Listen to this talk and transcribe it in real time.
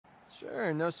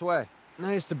Sure, no sweat.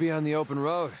 Nice to be on the open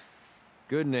road.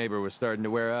 Good neighbor was starting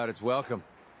to wear out its welcome.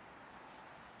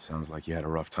 Sounds like you had a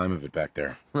rough time of it back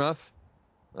there. Rough?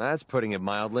 That's putting it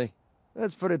mildly.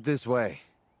 Let's put it this way.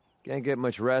 Can't get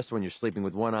much rest when you're sleeping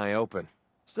with one eye open.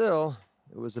 Still,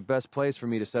 it was the best place for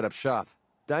me to set up shop.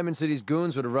 Diamond City's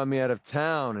goons would have run me out of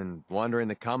town, and wandering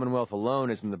the Commonwealth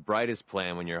alone isn't the brightest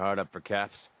plan when you're hard up for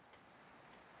caps.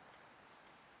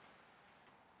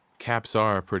 Caps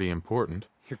are pretty important.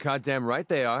 You're goddamn right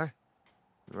they are.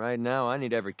 Right now, I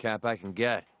need every cap I can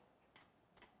get.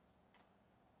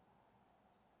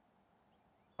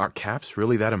 Are caps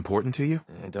really that important to you?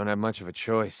 I don't have much of a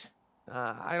choice.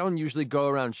 I don't usually go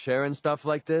around sharing stuff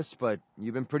like this, but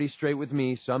you've been pretty straight with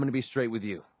me, so I'm gonna be straight with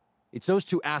you. It's those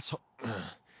two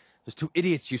those two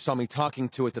idiots you saw me talking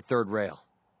to at the third rail.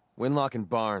 Winlock and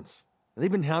Barnes. They've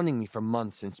been hounding me for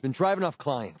months, and it's been driving off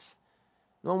clients.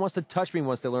 No one wants to touch me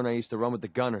once they learn I used to run with the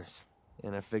gunners.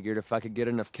 And I figured if I could get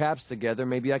enough caps together,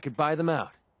 maybe I could buy them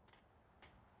out.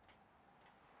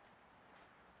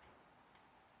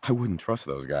 I wouldn't trust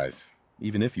those guys,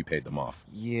 even if you paid them off.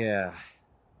 Yeah,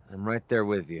 I'm right there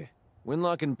with you.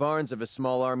 Winlock and Barnes have a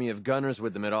small army of gunners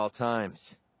with them at all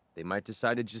times. They might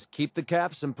decide to just keep the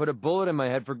caps and put a bullet in my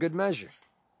head for good measure.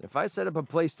 If I set up a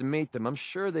place to meet them, I'm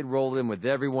sure they'd roll in with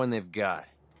everyone they've got.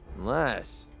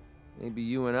 Unless, maybe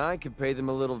you and I could pay them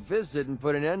a little visit and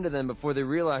put an end to them before they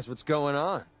realize what's going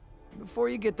on. Before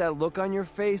you get that look on your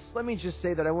face, let me just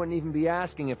say that I wouldn't even be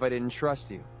asking if I didn't trust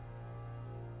you.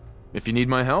 If you need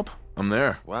my help, I'm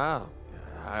there. Wow,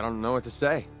 I don't know what to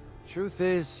say. Truth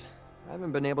is, I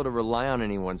haven't been able to rely on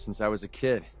anyone since I was a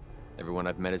kid. Everyone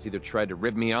I've met has either tried to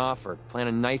rip me off or plant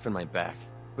a knife in my back.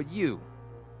 But you're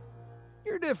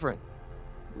different.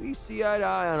 We see eye to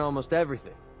eye on almost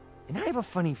everything. And I have a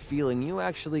funny feeling you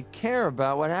actually care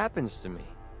about what happens to me.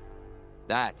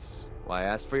 That's why I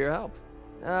asked for your help.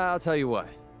 I'll tell you what.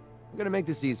 I'm gonna make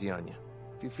this easy on you.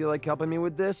 If you feel like helping me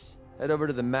with this, head over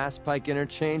to the Mass Pike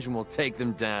Interchange and we'll take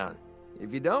them down.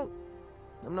 If you don't,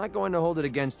 I'm not going to hold it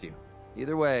against you.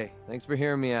 Either way, thanks for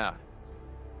hearing me out.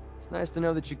 It's nice to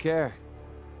know that you care.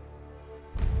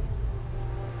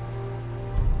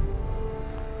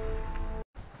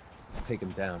 Let's take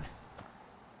him down.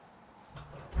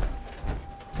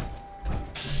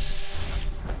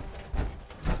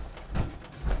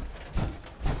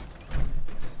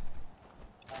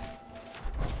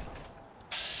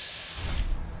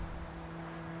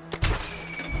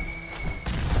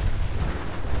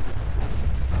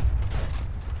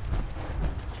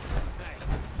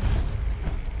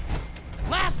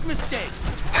 Mistake!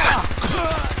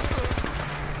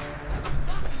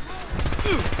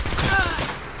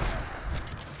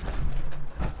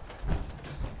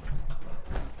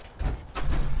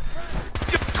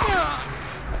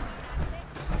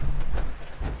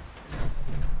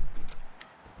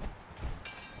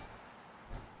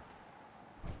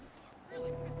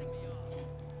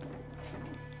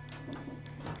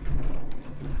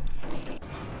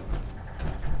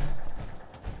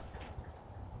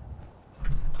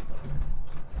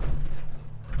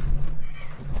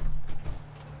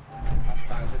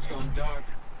 It's going dark.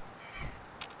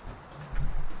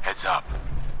 Heads up.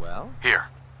 Well? Here.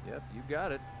 Yep, you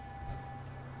got it.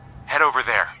 Head over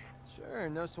there. Sure,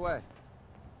 no sweat.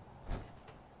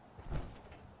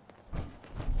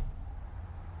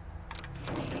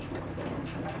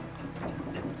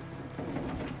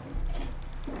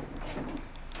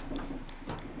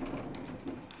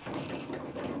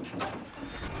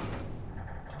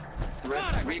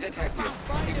 Threat redetected.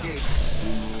 Engage.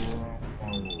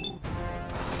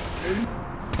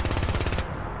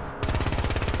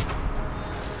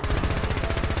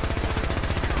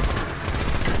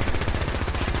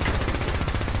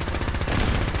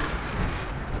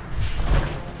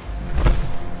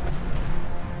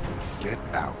 Get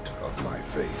out of my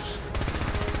face.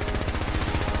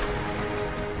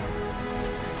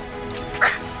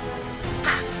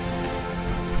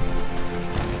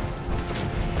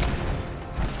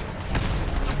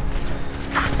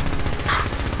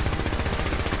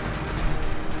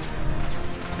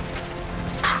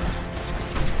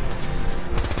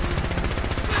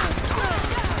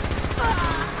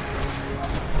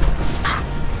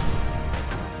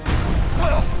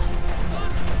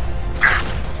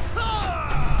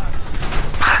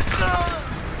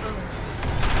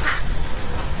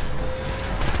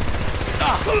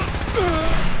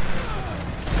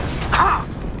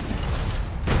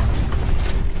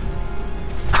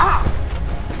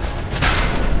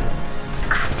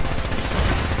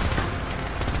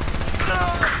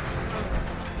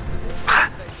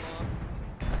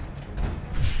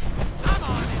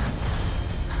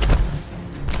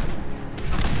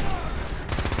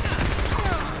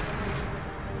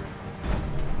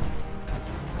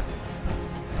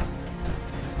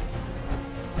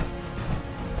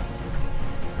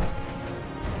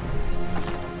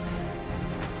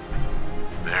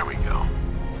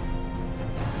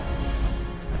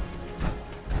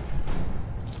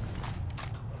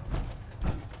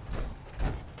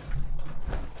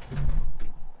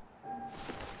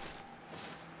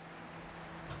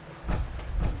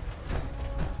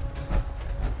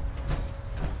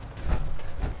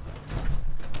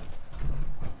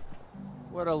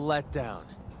 What a letdown.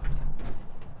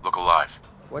 Look alive.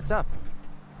 What's up?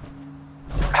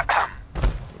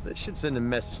 This should send a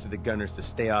message to the gunners to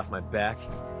stay off my back.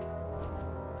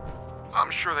 I'm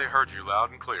sure they heard you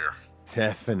loud and clear.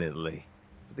 Definitely.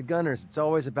 With the gunners, it's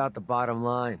always about the bottom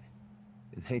line.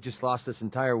 And they just lost this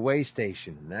entire way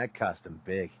station, and that cost them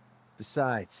big.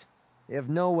 Besides, they have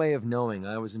no way of knowing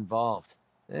I was involved.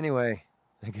 Anyway,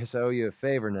 I guess I owe you a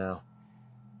favor now.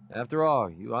 After all,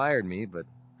 you hired me, but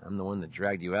I'm the one that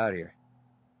dragged you out here.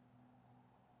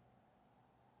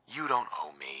 You don't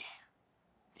owe me.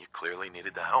 You clearly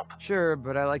needed the help. Sure,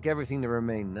 but I like everything to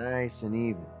remain nice and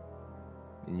even.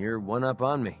 And you're one up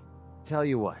on me. Tell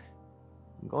you what,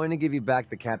 I'm going to give you back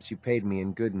the caps you paid me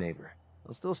in Good Neighbor.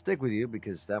 I'll still stick with you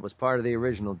because that was part of the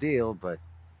original deal, but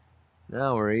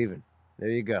now we're even. There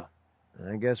you go.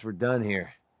 I guess we're done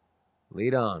here.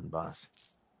 Lead on, boss.